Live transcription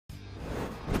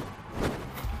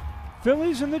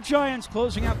Phillies and the Giants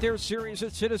closing out their series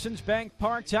at Citizens Bank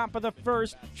Park. Top of the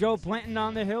first, Joe Blanton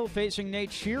on the hill facing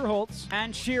Nate Schierholtz.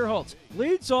 And Schierholtz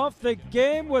leads off the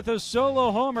game with a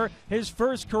solo homer, his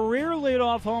first career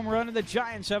leadoff home run, and the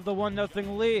Giants have the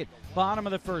 1-0 lead. Bottom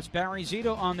of the first, Barry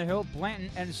Zito on the hill. Blanton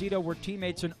and Zito were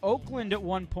teammates in Oakland at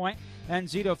one point, and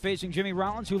Zito facing Jimmy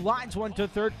Rollins, who lines one to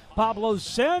third. Pablo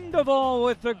Sandoval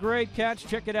with the great catch.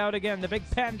 Check it out again, the big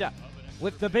panda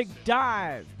with the big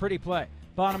dive. Pretty play.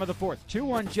 Bottom of the fourth,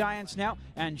 2-1 Giants now,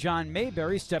 and John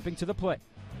Mayberry stepping to the plate.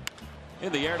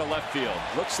 In the air to left field.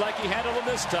 Looks like he handled him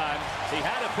this time. He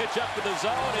had a pitch up to the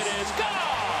zone. It is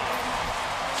gone!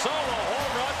 Solo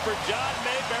home run for John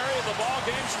Mayberry, and the ball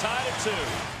game's tied at 2.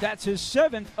 That's his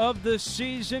 7th of the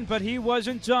season, but he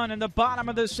wasn't done. In the bottom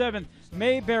of the 7th,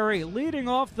 Mayberry leading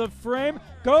off the frame,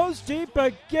 goes deep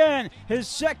again. His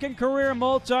second career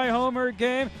multi-homer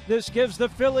game. This gives the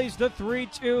Phillies the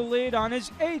 3-2 lead on his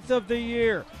 8th of the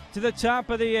year. To the top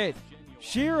of the 8th,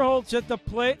 Schierholtz at the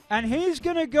plate, and he's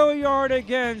going to go yard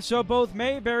again. So both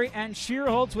Mayberry and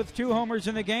Schierholtz with 2 homers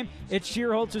in the game. It's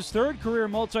Schierholtz's 3rd career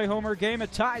multi-homer game.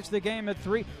 It ties the game at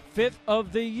 3, 5th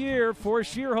of the year for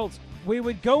Schierholtz. We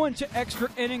would go into extra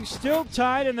innings still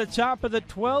tied in the top of the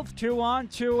 12th, 2 on,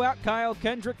 2 out. Kyle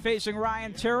Kendrick facing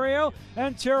Ryan Theriot,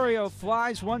 and Theriot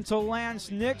flies one to Lance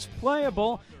Nix,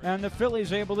 playable, and the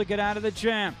Phillies able to get out of the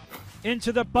jam.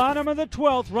 Into the bottom of the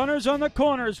 12th, runners on the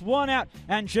corners, 1 out,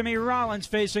 and Jimmy Rollins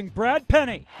facing Brad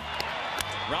Penny.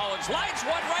 Rollins lines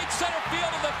one right center field,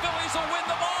 and the Phillies will win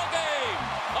the ball game.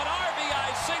 An RBI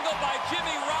single by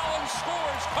Jimmy Rollins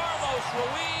scores Carlos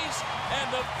Ruiz, and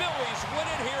the Phillies win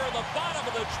it here in the bottom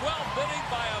of the 12th inning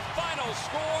by a final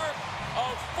score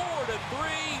of 4-3.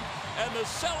 And the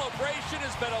celebration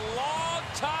has been a long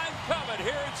time coming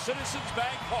here at Citizens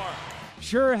Bank Park.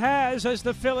 Sure has, as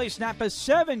the Phillies snap a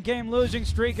 7-game losing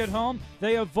streak at home.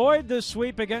 They avoid the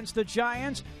sweep against the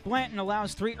Giants. Blanton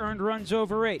allows 3 earned runs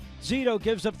over 8. Zito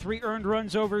gives up 3 earned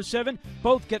runs over 7.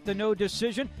 Both get the no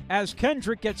decision as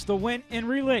Kendrick gets the win in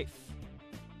relief.